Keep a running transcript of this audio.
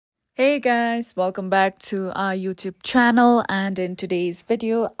Hey guys, welcome back to our YouTube channel, and in today's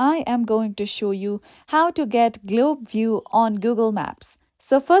video I am going to show you how to get Globe View on Google Maps.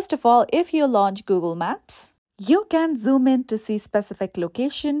 So first of all, if you launch Google Maps, you can zoom in to see specific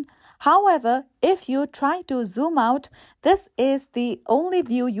location. However, if you try to zoom out, this is the only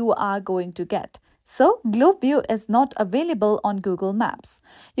view you are going to get. So, Globe View is not available on Google Maps.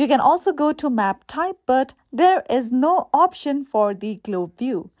 You can also go to map type, but there is no option for the Globe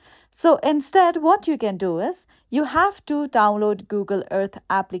View. So instead, what you can do is you have to download Google Earth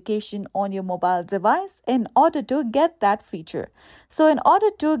application on your mobile device in order to get that feature. So in order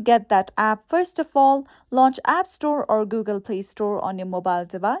to get that app, first of all, launch App Store or Google Play Store on your mobile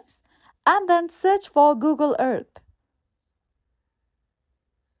device and then search for Google Earth.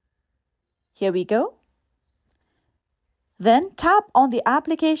 Here we go. Then tap on the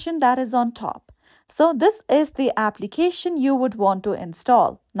application that is on top. So this is the application you would want to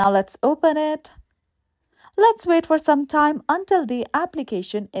install. Now let's open it. Let's wait for some time until the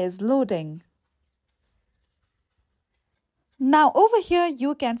application is loading. Now over here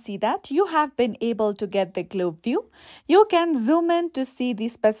you can see that you have been able to get the Globe View. You can zoom in to see the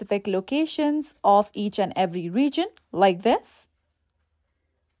specific locations of each and every region like this.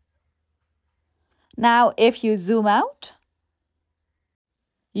 Now if you zoom out,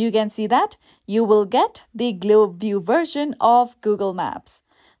 you can see that you will get the Globe View version of Google Maps.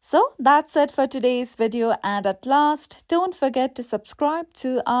 So that's it for today's video, and at last, don't forget to subscribe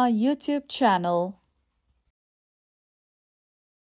to our YouTube channel.